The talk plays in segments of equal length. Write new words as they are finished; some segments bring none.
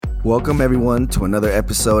Welcome, everyone, to another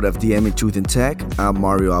episode of DMing Truth in Tech. I'm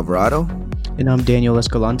Mario Alvarado. And I'm Daniel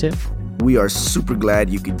Escalante. We are super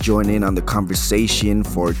glad you could join in on the conversation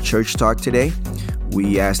for Church Talk today.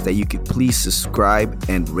 We ask that you could please subscribe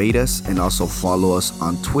and rate us, and also follow us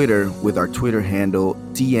on Twitter with our Twitter handle,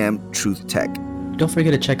 DM Truth Tech. Don't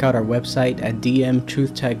forget to check out our website at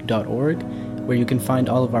dmtruthtech.org, where you can find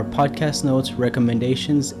all of our podcast notes,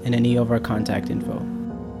 recommendations, and any of our contact info.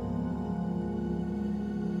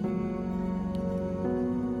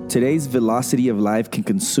 Today's velocity of life can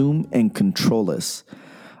consume and control us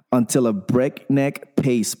until a breakneck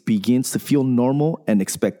pace begins to feel normal and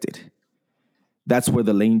expected. That's where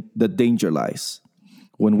the danger lies.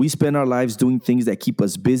 When we spend our lives doing things that keep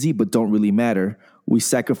us busy but don't really matter, we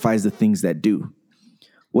sacrifice the things that do.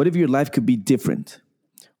 What if your life could be different?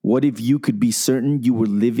 What if you could be certain you were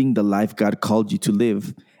living the life God called you to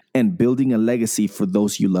live and building a legacy for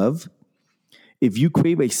those you love? If you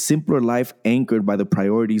crave a simpler life anchored by the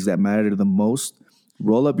priorities that matter the most,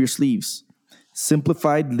 roll up your sleeves.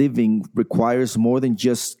 Simplified living requires more than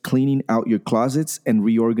just cleaning out your closets and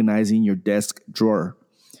reorganizing your desk drawer.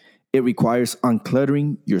 It requires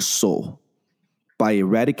uncluttering your soul. By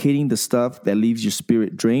eradicating the stuff that leaves your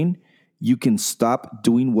spirit drained, you can stop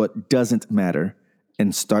doing what doesn't matter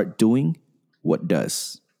and start doing what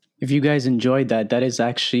does. If you guys enjoyed that is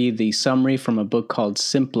actually the summary from a book called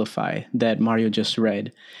Simplify that Mario just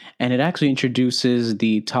read. And it actually introduces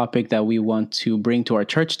the topic that we want to bring to our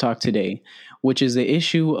church talk today, which is the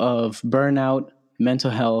issue of burnout,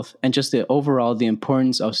 mental health, and just the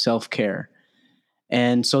importance of self-care.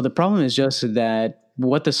 And so the problem is just that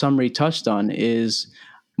what the summary touched on is,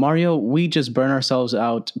 Mario, we just burn ourselves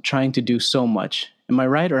out trying to do so much. Am I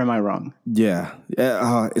right or am I wrong? Yeah,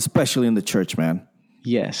 especially in the church, man.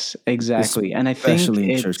 Yes, exactly. And I think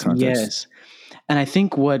especially in church context. Yes. And I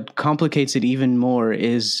think what complicates it even more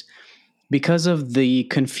is because of the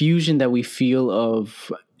confusion that we feel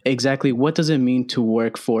of exactly what does it mean to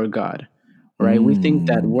work for God, right? We think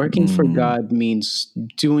that working for God means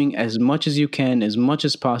doing as much as you can, as much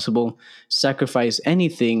as possible, sacrifice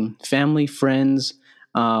anything, family, friends,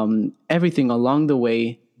 everything along the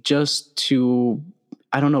way, just to,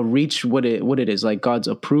 I don't know, reach what it is, like God's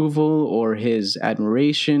approval or his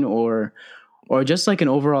admiration or just like an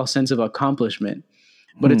overall sense of accomplishment.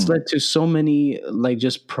 But it's led to so many like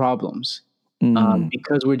just problems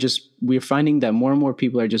because we're finding that more and more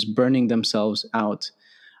people are just burning themselves out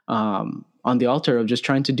on the altar of just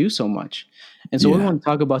trying to do so much. And so what we want to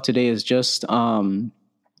talk about today is just bring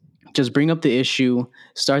up the issue,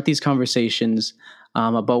 start these conversations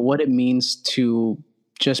about what it means to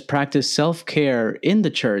just practice self-care in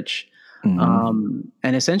the church, and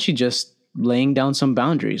essentially just laying down some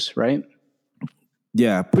boundaries, right?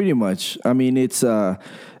 Yeah, pretty much. I mean, it's I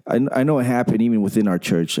know it happened even within our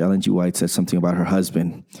church. Ellen G. White said something about her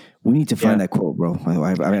husband. We need to find that quote, bro.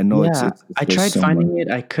 I know it's I tried finding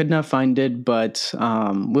it. I could not find it, but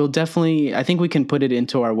we'll definitely, I think we can put it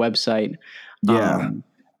into our website.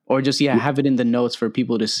 Or just have it in the notes for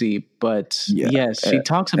people to see. But yes, she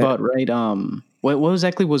talks about what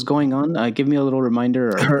exactly was going on. Give me a little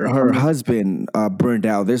reminder. Her husband burned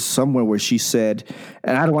out. There's somewhere where she said,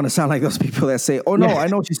 and I don't want to sound like those people that say, "Oh no, I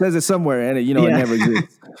know she says it somewhere," and it never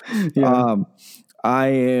exists. We'll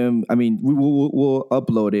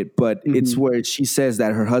upload it, but it's where she says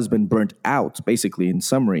that her husband burnt out, basically in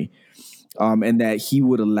summary, and that he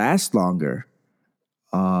would have lasted longer,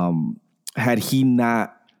 had he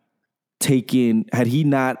not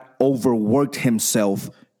overworked himself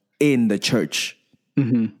in the church.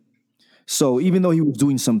 So even though he was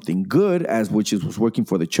doing something good, which was working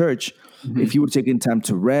for the church, if he would have taken time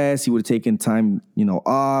to rest, he would have taken time,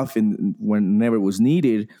 off, and whenever it was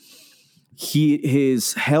needed,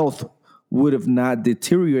 his health would have not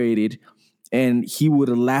deteriorated, and he would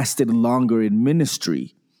have lasted longer in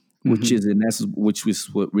ministry, which is in essence, which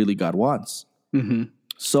was what really God wants.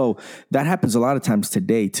 So that happens a lot of times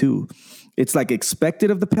today too. It's like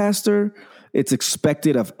expected of the pastor. It's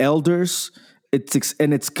expected of elders. It's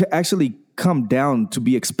actually come down to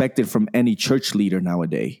be expected from any church leader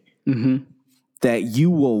nowadays. That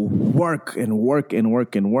you will work and work and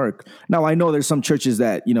work and work. Now, I know there's some churches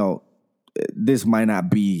that, this might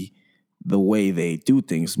not be the way they do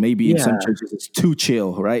things. Maybe in some churches it's too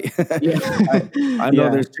chill, right? I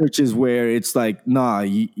know there's churches where it's like, nah,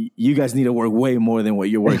 you guys need to work way more than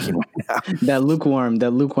what you're working right now. That lukewarm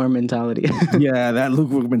mentality. That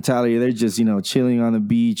lukewarm mentality. They're just, chilling on the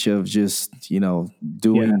beach of just,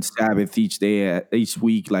 doing Sabbath each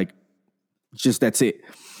week. Like, just that's it.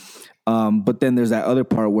 But then there's that other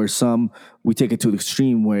part where we take it to the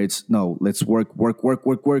extreme where it's, no, let's work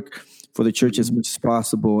for the church as much as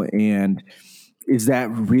possible. And is that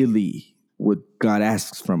really what God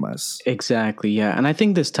asks from us? Exactly. Yeah. And I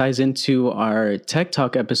think this ties into our Tech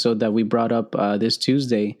Talk episode that we brought up this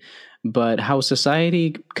Tuesday, but how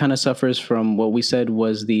society kind of suffers from what we said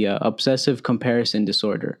was the obsessive comparison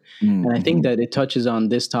disorder. And I think that it touches on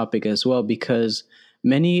this topic as well, because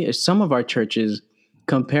some of our churches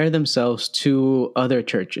compare themselves to other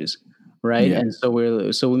churches, right? Yeah.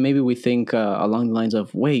 And maybe we think along the lines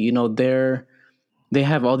of, wait, they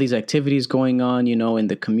have all these activities going on, in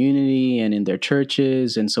the community and in their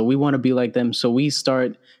churches. And so we want to be like them. So we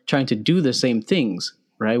start trying to do the same things,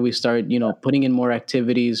 right? We start, putting in more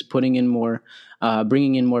activities, putting in more,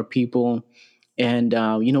 bringing in more people. And,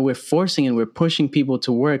 we're forcing and we're pushing people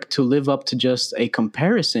to work to live up to just a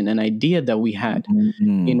comparison, an idea that we had,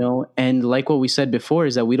 and like what we said before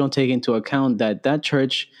is that we don't take into account that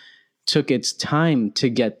church took its time to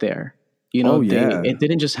get there. It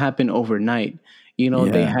didn't just happen overnight.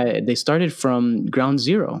 They started from ground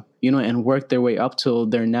zero, and worked their way up till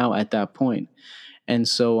they're now at that point. And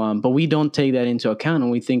so, but we don't take that into account,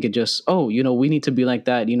 and we think it just, we need to be like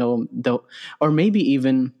that, or maybe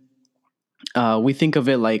even we think of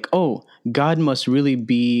it like, God must really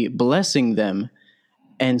be blessing them.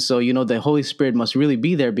 And so, the Holy Spirit must really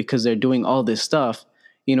be there because they're doing all this stuff,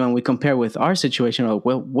 and we compare with our situation. Like,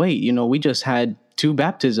 well, wait, we just had 2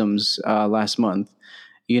 baptisms last month.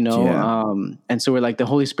 And so we're like, the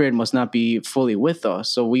Holy Spirit must not be fully with us,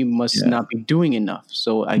 so we must not be doing enough.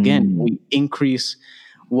 So again, we increase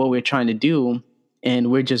what we're trying to do, and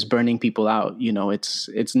we're just burning people out.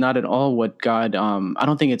 It's not at all what God, I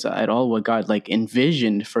don't think it's at all what God like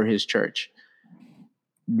envisioned for his church.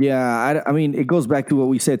 Yeah, I mean, it goes back to what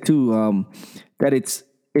we said too, that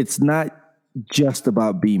it's not just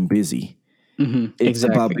about being busy. It's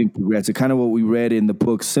about being progressive. Kind of what we read in the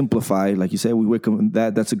book Simplify. Like you said, we recommend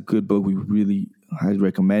that. That's a good book. We really highly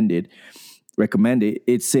recommend it.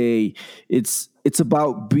 It's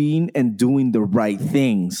about being and doing the right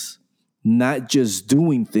things, not just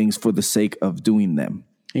doing things for the sake of doing them.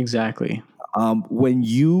 Exactly. When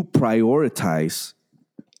you prioritize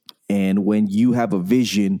and when you have a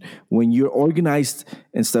vision, when you're organized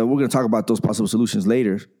and stuff, we're going to talk about those possible solutions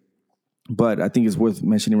later. But I think it's worth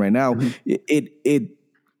mentioning right now.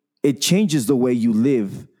 It changes the way you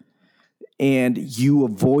live, and you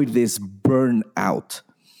avoid this burnout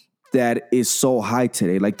that is so high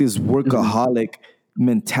today. Like this workaholic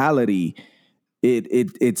mentality,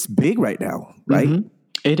 it's big right now, right?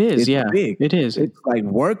 It is, it's big. It is. It's like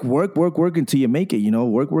work until you make it.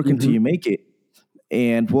 Work until you make it.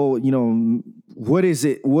 And well, what is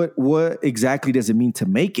it? What exactly does it mean to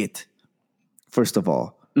make it? First of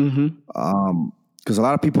all. Because a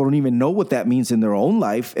lot of people don't even know what that means in their own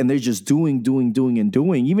life, and they're just doing,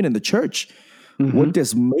 even in the church. What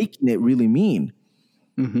does making it really mean?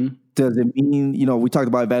 Does it mean, we talked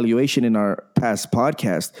about evaluation in our past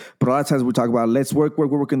podcast, but a lot of times we talk about let's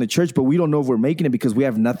work in the church, but we don't know if we're making it because we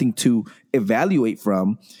have nothing to evaluate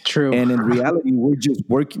from. True. And in reality, we're just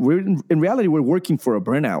working. We're working for a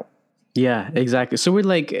burnout. Yeah, exactly. So we're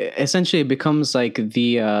like, essentially it becomes like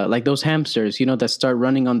the, like those hamsters, that start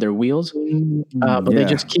running on their wheels, but they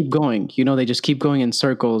just keep going, they just keep going in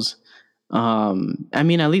circles. I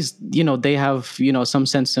mean, at least, they have, some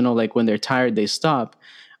sense to know, like when they're tired, they stop.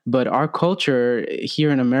 But our culture here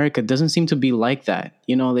in America doesn't seem to be like that.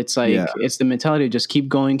 It's like, it's the mentality of just keep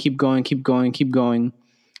going.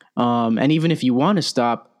 And even if you want to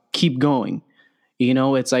stop, keep going.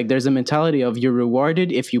 It's like there's a mentality of you're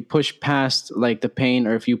rewarded if you push past like the pain,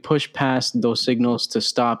 or if you push past those signals to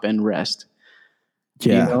stop and rest.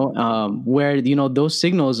 Where those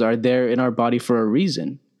signals are there in our body for a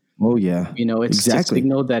reason. Oh yeah, it's exactly a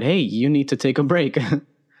signal that, hey, you need to take a break.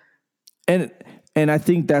 and I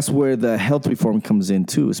think that's where the health reform comes in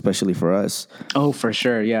too, especially for us. Oh, for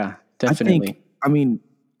sure, yeah, definitely. I'm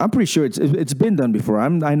pretty sure it's been done before.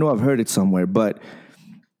 I know I've heard it somewhere, but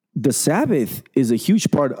the Sabbath is a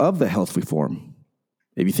huge part of the health reform,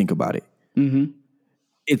 if you think about it.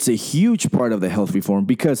 It's a huge part of the health reform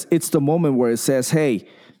because it's the moment where it says, hey,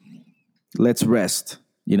 let's rest,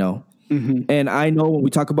 And I know when we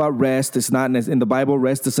talk about rest, it's not in the Bible,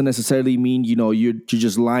 rest doesn't necessarily mean, you're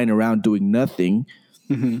just lying around doing nothing.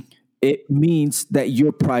 It means that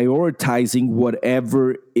you're prioritizing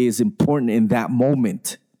whatever is important in that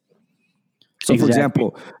moment. So, for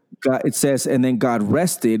example, God, it says, and then God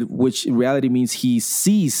rested, which in reality means he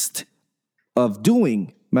ceased of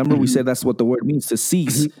doing. Remember, we said that's what the word means, to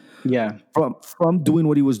cease. Yeah. From doing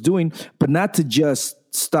what he was doing, but not to just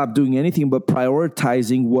stop doing anything, but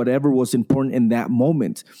prioritizing whatever was important in that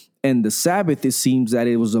moment. And the Sabbath, it seems that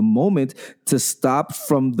it was a moment to stop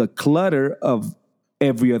from the clutter of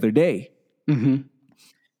every other day,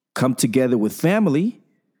 come together with family,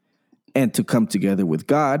 and to come together with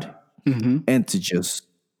God, and to just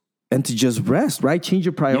rest, right? Change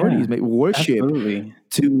your priorities, make worship, Absolutely.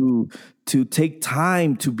 to take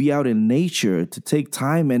time to be out in nature, to take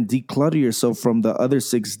time and declutter yourself from the other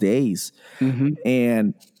 6 days.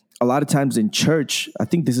 And a lot of times in church, I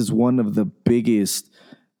think this is one of the biggest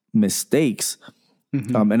mistakes.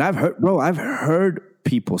 And I've heard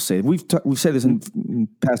people say, we've said this in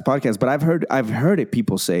past podcasts, but I've heard it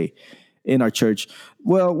people say in our church,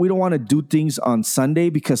 well, we don't want to do things on Sunday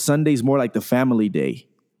because Sunday's more like the family day.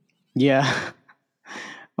 Yeah.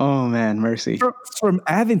 Oh man, mercy. From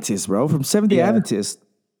Adventists, bro, from Seventh-day Adventists,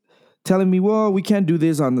 telling me, well, we can't do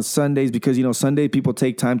this on the Sundays because, Sunday people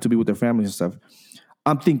take time to be with their families and stuff.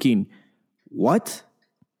 I'm thinking, what?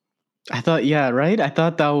 I thought, right? I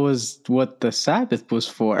thought that was what the Sabbath was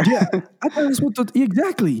for. Yeah, I thought that's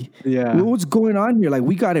exactly. Yeah. What's going on here? Like,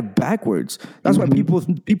 we got it backwards. That's why people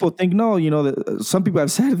think, no, some people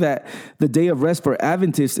have said that the day of rest for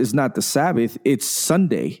Adventists is not the Sabbath, it's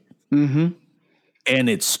Sunday. And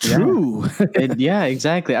it's true. Yeah,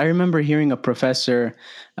 exactly. I remember hearing a professor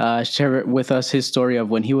share with us his story of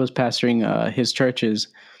when he was pastoring his churches,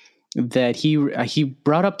 that he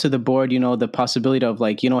brought up to the board, the possibility of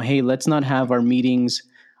like, hey, let's not have our meetings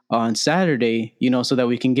on Saturday, so that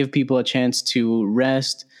we can give people a chance to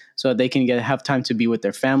rest, so that they can have time to be with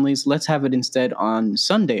their families. Let's have it instead on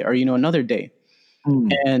Sunday or, another day.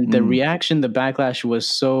 And the reaction, the backlash was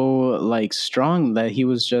so like strong that he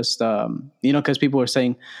was just, because people were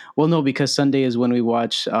saying, well, no, because Sunday is when we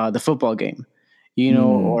watch the football game,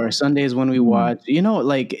 or Sunday is when we watch,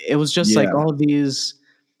 like it was just like all these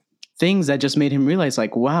things that just made him realize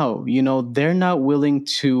like, wow, they're not willing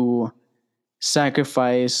to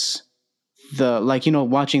sacrifice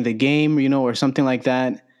watching the game, or something like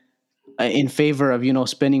that in favor of,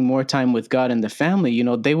 spending more time with God and the family.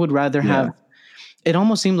 They would rather have, it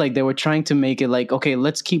almost seemed like they were trying to make it like, okay,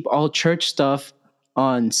 let's keep all church stuff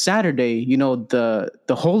on Saturday, the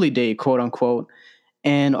holy day, quote unquote,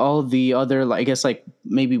 and all the other, I guess, like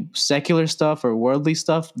maybe secular stuff or worldly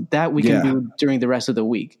stuff that we can do during the rest of the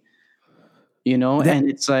week. And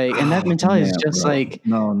it's like, and that mentality is just like,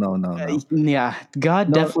 no. Yeah,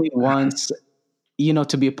 God definitely wants,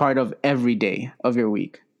 to be a part of every day of your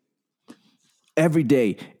week. Every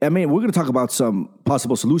day. I mean, we're going to talk about some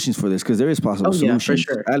possible solutions for this because there is possible solutions, for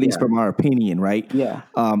sure. At least from our opinion, right? Yeah.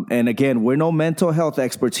 And again, we're no mental health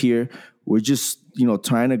experts here. We're just,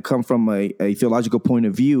 trying to come from a theological point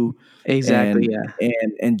of view. Exactly.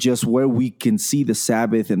 And just where we can see the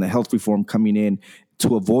Sabbath and the health reform coming in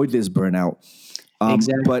to avoid this burnout.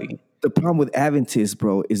 Exactly. But the problem with Adventists,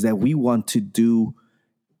 bro, is that we want to do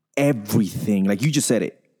everything. Like you just said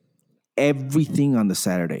it. Everything on the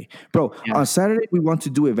Saturday. Bro, on Saturday, we want to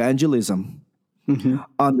do evangelism.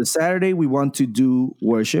 On the Saturday, we want to do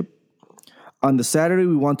worship. On the Saturday,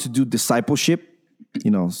 we want to do discipleship.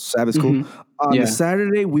 Sabbath school. On the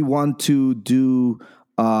Saturday, we want to do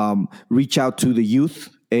reach out to the youth,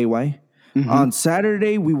 AY. On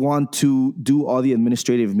Saturday, we want to do all the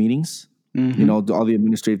administrative meetings. All the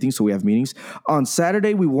administrative things. So we have meetings. On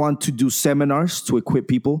Saturday, we want to do seminars to equip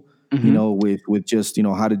people. With just,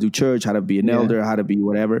 how to do church, how to be an elder, how to be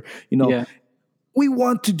whatever, we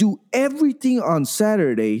want to do everything on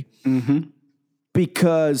Saturday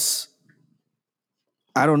because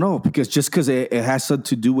I don't know, because it has something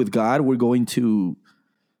to do with God, we're going to,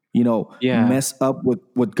 mess up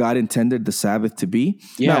what God intended the Sabbath to be.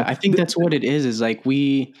 Yeah. Now, I think that's what it is like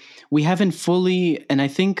we haven't fully, and I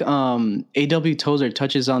think A.W. Tozer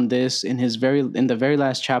touches on this in the very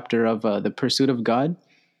last chapter of The Pursuit of God,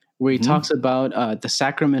 where he talks about the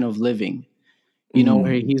sacrament of living,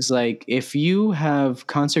 where he's like, if you have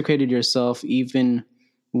consecrated yourself even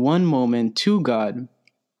one moment to God,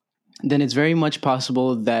 then it's very much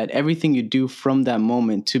possible that everything you do from that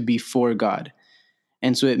moment to be for God.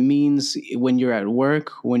 And so it means when you're at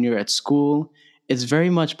work, when you're at school, it's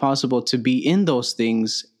very much possible to be in those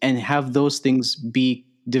things and have those things be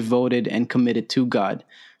devoted and committed to God,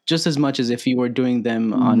 just as much as if you were doing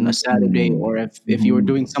them on a Saturday, or if you were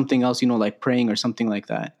doing something else, like praying or something like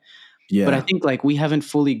that. Yeah. But I think like we haven't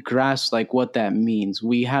fully grasped like what that means.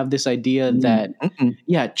 We have this idea that,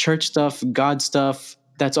 church stuff, God stuff,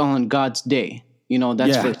 that's all on God's day.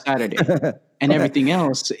 That's for Saturday. And everything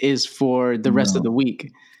else is for the rest of the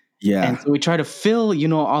week. Yeah. And so we try to fill,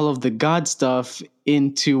 all of the God stuff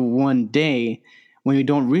into one day, when we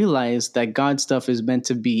don't realize that God stuff is meant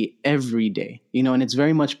to be every day, and it's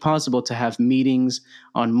very much possible to have meetings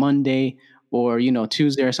on Monday or,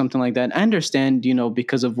 Tuesday or something like that. I understand,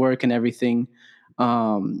 because of work and everything,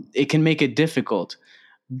 it can make it difficult.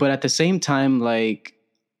 But at the same time, like,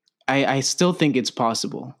 I still think it's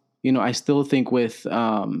possible. I still think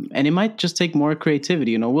and it might just take more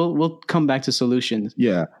creativity. We'll come back to solutions.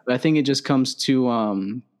 Yeah. But I think it just comes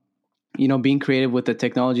to, being creative with the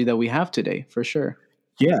technology that we have today, for sure.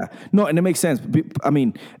 Yeah. No, and it makes sense. I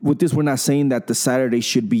mean, with this, we're not saying that the Saturday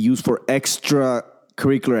should be used for extra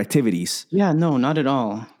curricular activities. Yeah, no, not at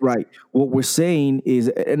all. Right. What we're saying is,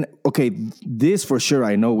 and okay, this for sure,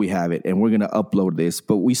 I know we have it and we're going to upload this,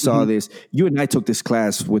 but we saw this. You and I took this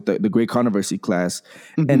class with the Great Controversy class.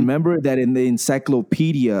 And remember that in the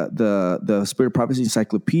encyclopedia, the Spirit of Prophecy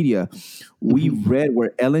Encyclopedia, we read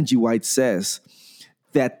where Ellen G. White says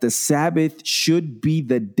that the Sabbath should be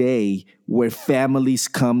the day where families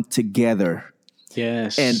come together.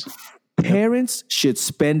 Yes. And parents should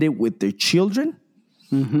spend it with their children,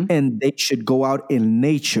 and they should go out in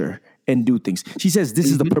nature and do things. She says this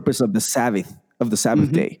is the purpose of the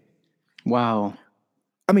Sabbath day. Wow.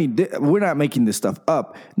 I mean, we're not making this stuff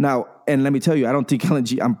up now. And let me tell you, I don't think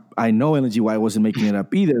I know Ellen G. White wasn't making it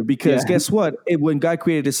up either, because guess what? When God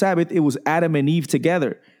created the Sabbath, it was Adam and Eve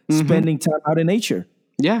together spending time out in nature.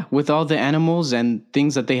 Yeah, with all the animals and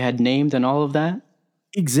things that they had named and all of that.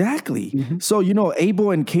 Exactly. So,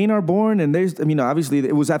 Abel and Cain are born, and obviously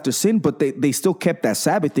it was after sin, but they still kept that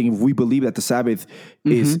Sabbath thing. If we believe that the Sabbath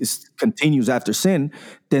is continues after sin,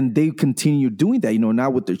 then they continue doing that, now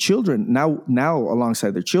with their children, now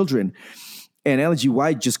alongside their children. And Ellen G.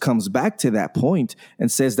 White just comes back to that point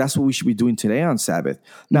and says that's what we should be doing today on Sabbath.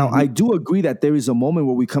 Now, I do agree that there is a moment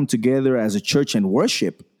where we come together as a church and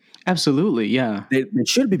worship. Absolutely, yeah. It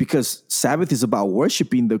should be, because Sabbath is about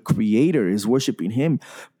worshiping the Creator, is worshiping Him.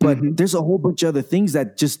 But there's a whole bunch of other things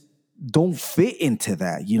that just don't fit into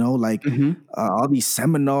that, like all these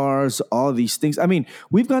seminars, all these things. I mean,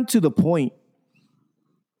 we've gone to the point.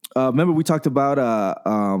 Remember, we talked about,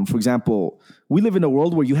 for example, we live in a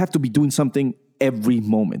world where you have to be doing something every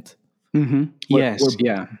moment. Yes,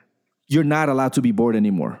 yeah. You're not allowed to be bored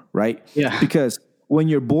anymore, right? Yeah. Because when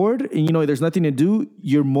you're bored and there's nothing to do,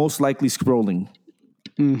 you're most likely scrolling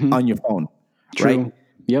on your phone. True. Right?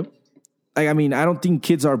 Yep. I mean, I don't think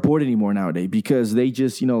kids are bored anymore nowadays, because they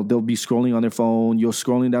just, they'll be scrolling on their phone. You're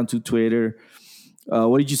scrolling down to Twitter.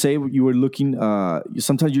 What did you say? You were looking,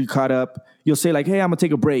 sometimes you're caught up. You'll say like, hey, I'm gonna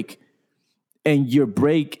take a break. And your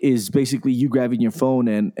break is basically you grabbing your phone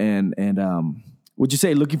and would you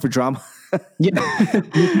say looking for drama? Yeah.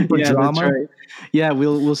 Drama. That's right. Yeah,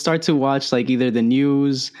 we'll start to watch like either the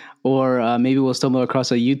news or maybe we'll stumble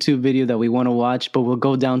across a YouTube video that we want to watch, but we'll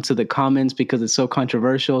go down to the comments because it's so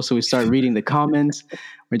controversial. So we start reading the comments.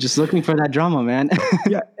 We're just looking for that drama, man.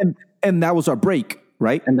 Yeah, and that was our break,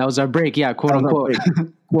 right? And that was our break, yeah, quote unquote.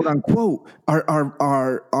 Quote unquote.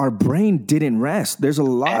 Our brain didn't rest. There's a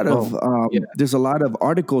lot of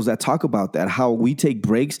articles that talk about that, how we take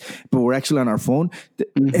breaks, but we're actually on our phone.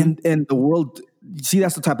 And the world, see,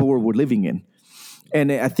 that's the type of world we're living in. And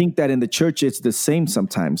I think that in the church, it's the same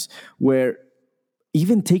sometimes, where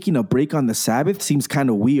even taking a break on the Sabbath seems kind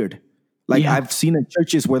of weird. Like I've seen in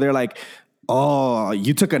churches where they're like, oh,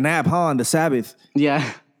 you took a nap, huh, on the Sabbath? Yeah.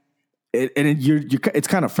 It's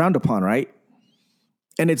kind of frowned upon, right?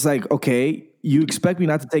 And it's like, okay, you expect me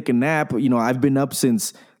not to take a nap. I've been up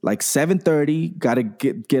since like 7:30, got to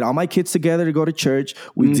get all my kids together to go to church.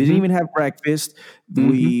 We didn't even have breakfast.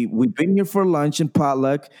 We've been here for lunch and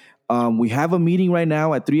potluck. We have a meeting right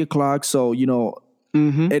now at 3:00. So,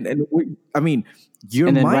 I mean,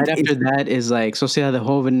 and then right after that is like Sociedad de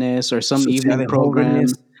Jóvenes or some evening program.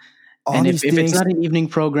 And if it's not an evening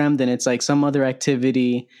program, then it's like some other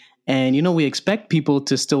activity. And, we expect people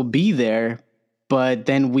to still be there, but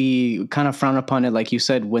then we kind of frown upon it, like you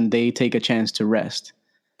said, when they take a chance to rest.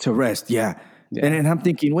 Yeah. And I'm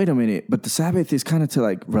thinking, wait a minute, but the Sabbath is kind of to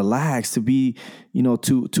like relax, to be,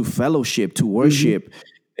 to fellowship, to worship.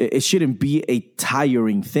 It shouldn't be a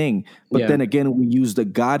tiring thing. But then again, we use the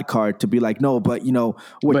God card to be like, no, but,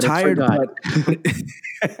 we're tired. But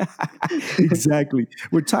exactly.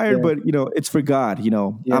 We're tired, but, it's for God.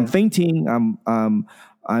 I'm fainting.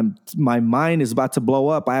 My mind is about to blow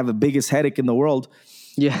up. I have the biggest headache in the world.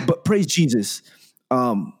 Yeah. But praise Jesus.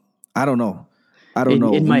 I don't know.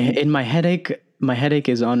 In my headache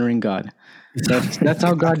is honoring God. That's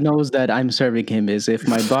how God knows that I'm serving Him. Is if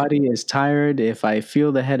my body is tired, if I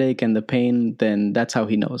feel the headache and the pain, then that's how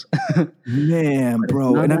He knows. Man,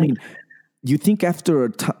 bro. And I mean, you think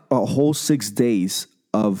after a whole 6 days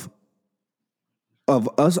of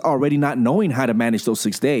us already not knowing how to manage those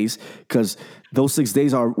 6 days, because those 6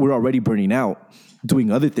 days we're already burning out,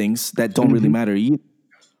 doing other things that don't really matter either.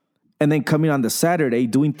 and then coming on the Saturday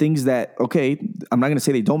doing things that, okay, I'm not going to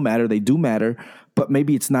say they don't matter, they do matter, but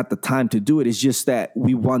maybe it's not the time to do it. It's just that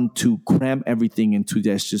we want to cram everything into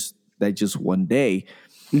just one day.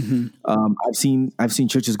 I've seen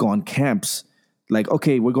churches go on camps, like,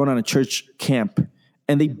 okay, we're going on a church camp,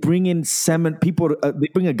 and they bring in people. They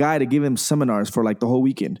bring a guy to give them seminars for like the whole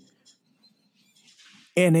weekend,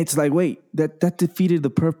 and it's like, wait, that defeated the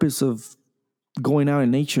purpose of going out in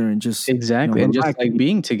nature and just Exactly. And just like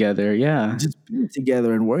being together. Yeah. just being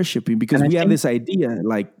together and worshiping, because we have this idea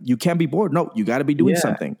like you can't be bored. No, you got to be doing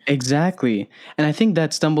something. Exactly. And I think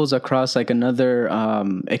that stumbles across like another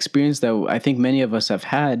experience that I think many of us have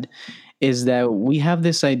had, is that we have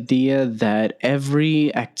this idea that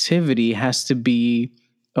every activity has to be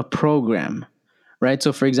a program, right?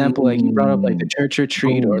 So for example, like you brought up like the church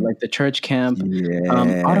retreat or like the church camp,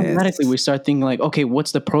 automatically we start thinking like, okay,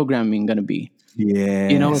 what's the programming going to be? Yeah.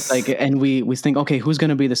 You know, it's like, and we think, okay, who's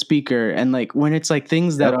going to be the speaker? And like, when it's like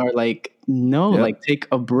things that are like, no, like take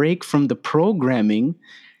a break from the programming.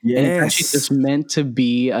 And it's actually just meant to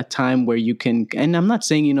be a time where you can, and I'm not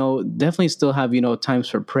saying, definitely still have, times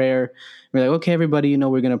for prayer. We're like, okay, everybody,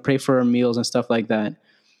 we're going to pray for our meals and stuff like that.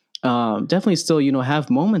 Definitely still, have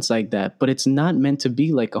moments like that, but it's not meant to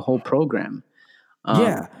be like a whole program.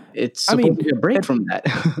 It's supposed to be a break from that.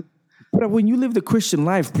 But when you live the Christian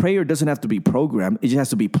life, prayer doesn't have to be programmed. It just has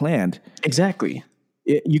to be planned. Exactly.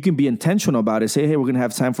 You can be intentional about it. Say, hey, we're going to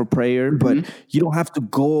have time for prayer, but you don't have to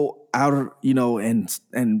go out,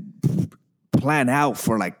 and plan out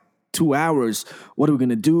for like 2 hours. What are we going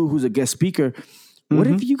to do? Who's a guest speaker? What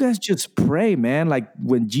if you guys just pray, man? Like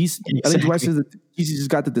when Jesus, I think the says that Jesus just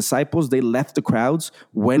got the disciples, they left the crowds,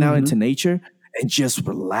 went out into nature and just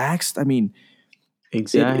relaxed. I mean,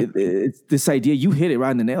 exactly. It's this idea, you hit it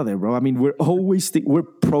right in the nail there, bro. I mean, we're always we're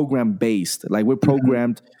program based. Like we're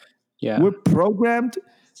programmed. Yeah. We're programmed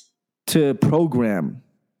to program.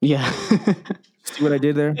 Yeah. See what I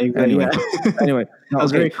did there? Exactly. Anyway. No, that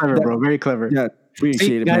was very clever, bro. Very clever. Yeah.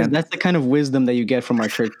 Appreciate it, guys, man. That's the kind of wisdom that you get from our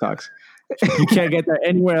church talks. You can't get that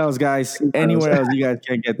anywhere else, guys. Anywhere else, you guys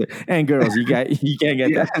can't get that. And girls, you can't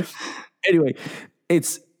get that. Anyway,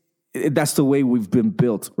 that's the way we've been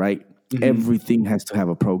built, right? Everything has to have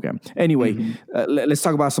a program. Anyway, let's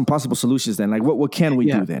talk about some possible solutions then. Like, what can we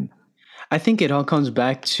do then? I think it all comes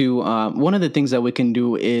back to one of the things that we can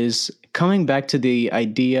do is coming back to the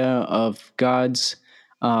idea of God's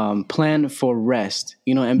plan for rest,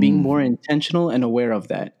 and being more intentional and aware of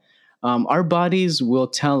that. Our bodies will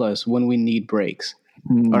tell us when we need breaks.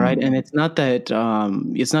 All right. And it's not that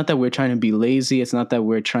we're trying to be lazy. It's not that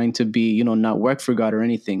we're trying to be, not work for God or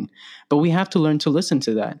anything, but we have to learn to listen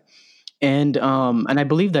to that. And I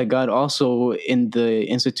believe that God also in the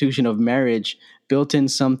institution of marriage built in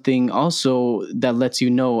something also that lets you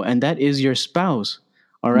know, and that is your spouse.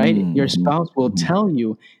 All right. Your spouse will tell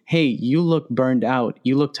you, hey, you look burned out.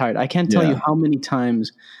 You look tired. I can't tell you how many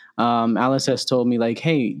times Alice has told me like,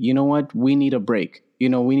 hey, you know what? We need a break. We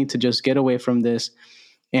need to just get away from this.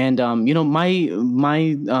 And, my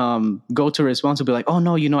go-to response would be like, oh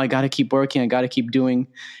no, I got to keep working. I got to keep doing.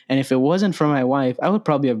 And if it wasn't for my wife, I would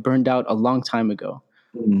probably have burned out a long time ago.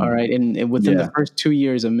 All right. And within the first 2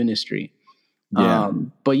 years of ministry.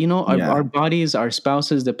 But our bodies, our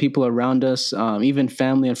spouses, the people around us, even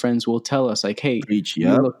family and friends will tell us like, hey, you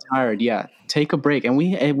look tired. Yeah. Take a break. And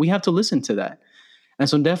we have to listen to that. And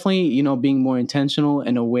so definitely, being more intentional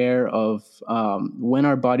and aware of when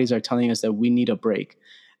our bodies are telling us that we need a break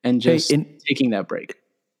and just taking that break.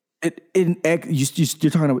 You're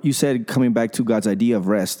talking about, you said coming back to God's idea of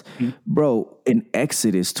rest. Bro, in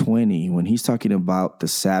Exodus 20, when he's talking about the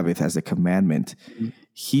Sabbath as a commandment,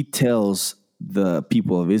 he tells the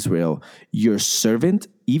people of Israel, your servant,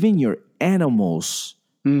 even your animals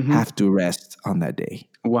have to rest on that day.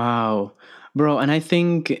 Wow. Bro, and I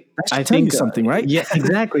think something, right? Yeah,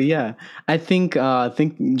 exactly. Yeah, I think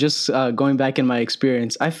just going back in my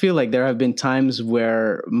experience, I feel like there have been times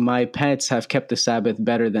where my pets have kept the Sabbath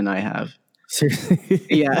better than I have. Seriously?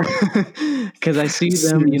 Yeah, because I see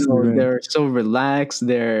them, they're so relaxed.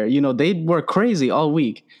 They're, they work crazy all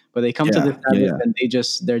week, but they come to the Sabbath and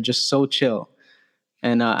they're just so chill.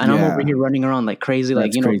 And I'm over here running around like crazy,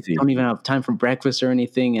 like crazy. Don't even have time for breakfast or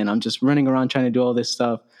anything, and I'm just running around trying to do all this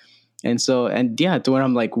stuff. And so, to where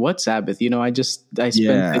I'm like, what Sabbath? I spent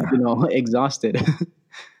it, exhausted.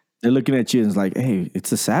 They're looking at you and it's like, hey, it's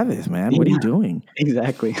the Sabbath, man. What are you doing?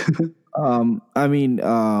 Exactly. Man,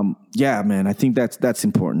 I think that's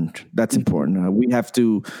important. That's important. We have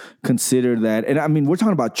to consider that. And I mean, we're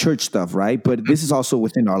talking about church stuff, right? But this is also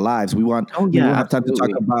within our lives. We don't have time to talk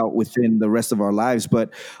about within the rest of our lives. But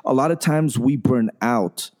a lot of times we burn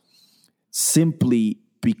out simply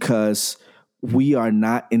because we are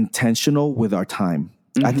not intentional with our time.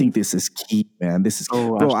 I think this is key, man. This is,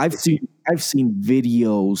 Oh, bro. absolutely. I've seen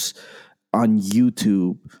videos on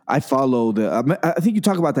YouTube. I follow I think you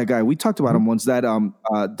talk about that guy. We talked about him once. That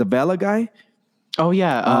Devella guy. Oh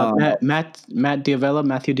yeah, Uh, Matt Diavella,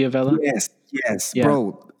 Matthew Diavella. yes, Yeah.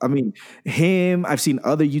 bro. I mean, him. I've seen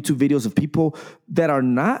other YouTube videos of people that are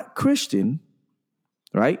not Christian,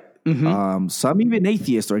 right? Some even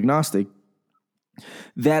atheist or agnostic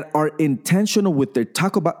that are intentional with they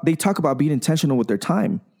talk about being intentional with their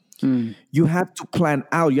time. You have to plan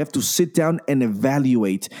out. You have to sit down and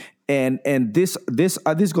evaluate. And this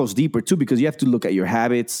goes deeper too, because you have to look at your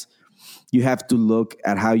habits. You have to look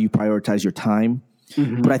at how you prioritize your time.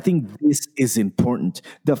 But I think this is important.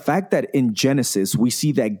 The fact that in Genesis we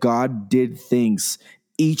see that God did things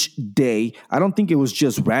each day. I don't think it was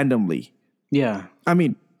just randomly. Yeah. I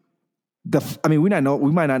mean, we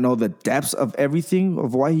might not know the depths of everything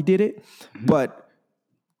of why he did it, but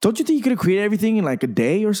don't you think you could have created everything in like a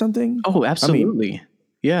day or something? Oh, absolutely.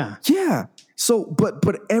 Yeah. Yeah. So,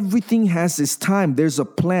 but everything has its time. There's a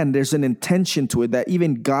plan. There's an intention to it that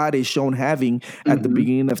even God is shown having at the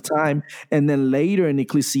beginning of time, and then later in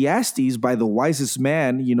Ecclesiastes, by the wisest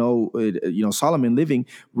man, Solomon living,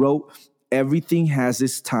 wrote, "Everything has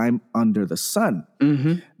its time under the sun."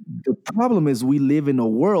 The problem is we live in a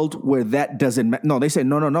world where that doesn't matter. No, they say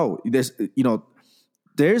no.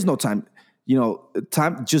 There's no time.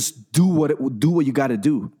 Time. Just do what you got to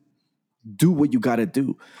do. Do what you got to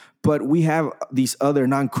do. But we have these other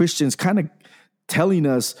non-Christians kind of telling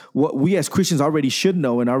us what we as Christians already should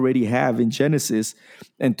know and already have in Genesis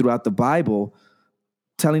and throughout the Bible,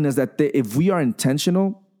 telling us that if we are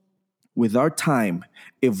intentional with our time,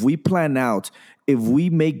 if we plan out, if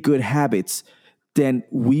we make good habits, then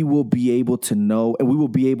we will be able to know and we will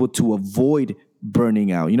be able to avoid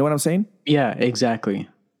burning out. You know what I'm saying? Yeah, exactly.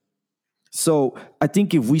 So I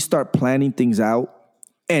think if we start planning things out,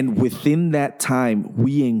 and within that time,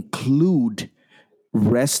 we include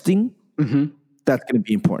resting, that's going to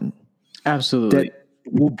be important. Absolutely. That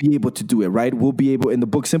we'll be able to do it, right? We'll be able, in the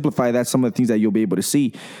book Simplify, that's some of the things that you'll be able to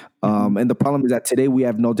see. And the problem is that today we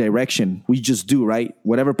have no direction. We just do, right?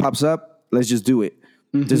 Whatever pops up, let's just do it.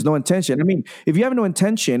 There's no intention. I mean, if you have no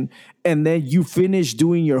intention and then you finish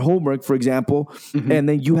doing your homework, for example, and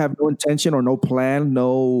then you have no intention or no plan,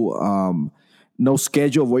 no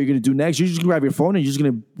schedule of what you're going to do next, you're just going to grab your phone and you're just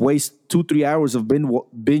going to waste 2-3 hours of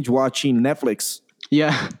binge watching Netflix.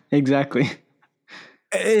 Yeah, exactly.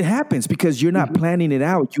 It happens because you're not planning it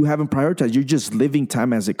out. You haven't prioritized. You're just living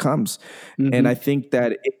time as it comes. And I think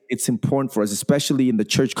that it's important for us, especially in the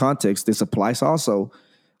church context. This applies also.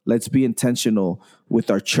 Let's be intentional with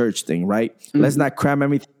our church thing, right? Let's not cram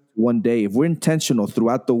everything one day. If we're intentional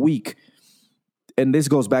throughout the week, and this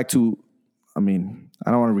goes back to, I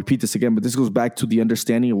don't want to repeat this again, but this goes back to the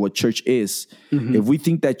understanding of what church is. If we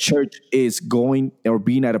think that church is going or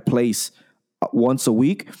being at a place once a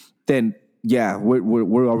week, then yeah,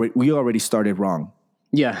 we already started wrong.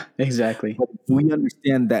 Yeah, exactly. But if we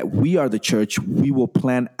understand that we are the church, we will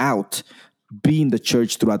plan out being the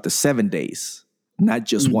church throughout the 7 days, not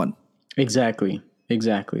just one. Exactly.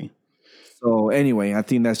 So anyway, I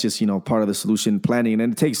think that's just, part of the solution, planning.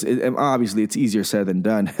 And obviously it's easier said than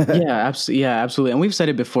done. Yeah, absolutely. And we've said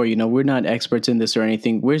it before, we're not experts in this or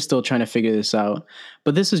anything. We're still trying to figure this out.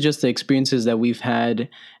 But this is just the experiences that we've had,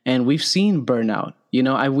 and we've seen burnout.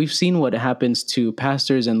 We've seen what happens to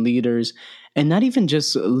pastors and leaders, and not even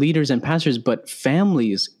just leaders and pastors, but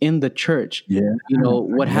families in the church. Yeah.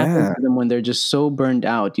 What happens to them when they're just so burned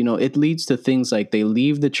out. It leads to things like they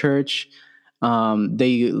leave the church.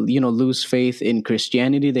 They lose faith in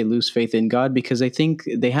Christianity. They lose faith in God because they think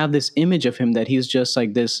they have this image of him that he's just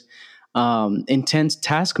like this intense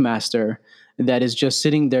taskmaster that is just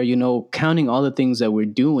sitting there, counting all the things that we're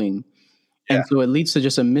doing. Yeah. And so it leads to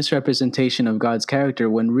just a misrepresentation of God's character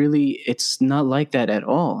when really it's not like that at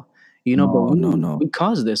all. But we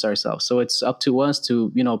cause this ourselves. So it's up to us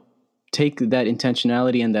to, take that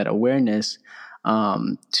intentionality and that awareness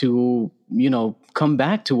to come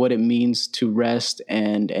back to what it means to rest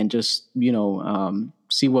and just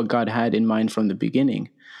see what God had in mind from the beginning.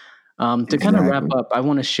 To kind of wrap up, I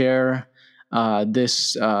want to share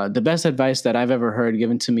the best advice that I've ever heard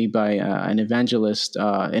given to me by an evangelist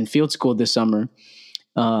in field school this summer.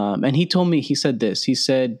 And he said this. He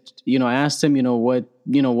said, I asked him,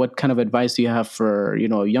 what kind of advice do you have for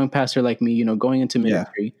a young pastor like me, going into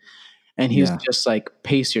ministry? And he's just like,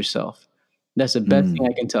 pace yourself. That's the best thing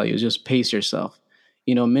I can tell you, is just pace yourself.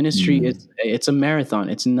 Ministry it's a marathon.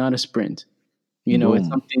 It's not a sprint. It's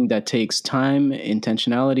something that takes time,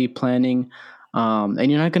 intentionality, planning,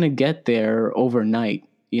 and you're not going to get there overnight.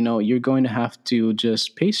 you're going to have to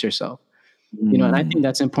just pace yourself. And I think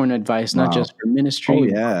that's important advice, not Wow. just for ministry, Oh,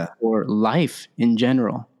 yeah. but for life in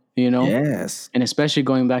general, Yes. and especially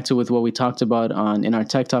going back to with what we talked about in our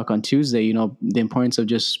tech talk on Tuesday, the importance of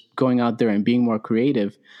just going out there and being more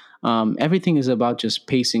creative. Everything is about just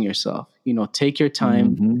pacing yourself. Take your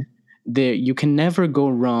time. Mhm. There, you can never go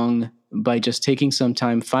wrong by just taking some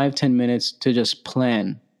time, 5-10 minutes, to just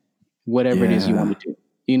plan whatever it is you want Yeah.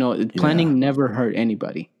 to do. Planning never hurt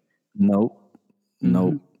anybody. Nope.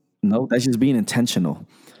 Nope. No, that's just being intentional. And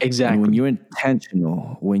when Exactly. you're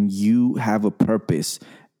intentional, when you have a purpose,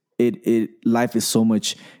 life is so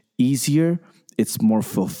much easier. It's more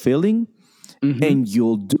fulfilling. And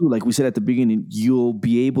you'll do, like we said at the beginning, you'll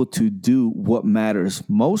be able to do what matters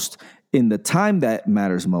most in the time that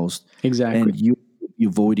matters most. Exactly. And you're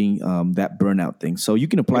avoiding that burnout thing. So you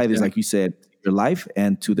can apply this, like you said, to your life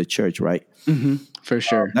and to the church, right? For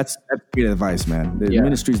sure. That's great advice, man. The Yeah.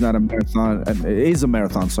 ministry is not a marathon. It is a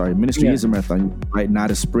marathon, sorry. Ministry is a marathon, right?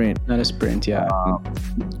 Not a sprint. Not a sprint, yeah.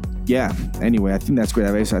 Yeah. Anyway, I think that's great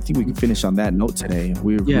advice. I think we can finish on that note today.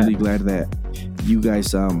 We're really glad that you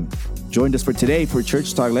guys joined us for today for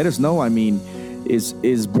Church Talk. Let us know. I mean, is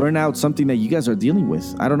burnout something that you guys are dealing with?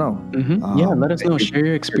 I don't know. Let us know. Share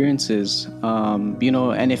your experiences.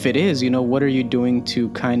 And if it is, what are you doing to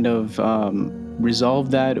kind of resolve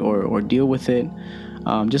that or deal with it?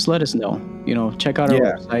 Just let us know. Check out our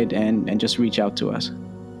website and just reach out to us.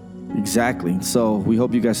 Exactly. So we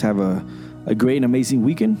hope you guys have a great and amazing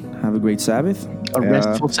weekend. Have a great Sabbath. A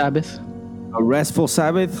restful Sabbath. A restful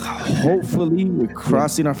Sabbath. Hopefully, we're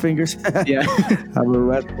crossing our fingers. Yeah. Have a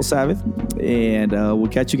restful Sabbath. And we'll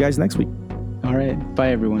catch you guys next week. All right. Bye,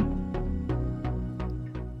 everyone.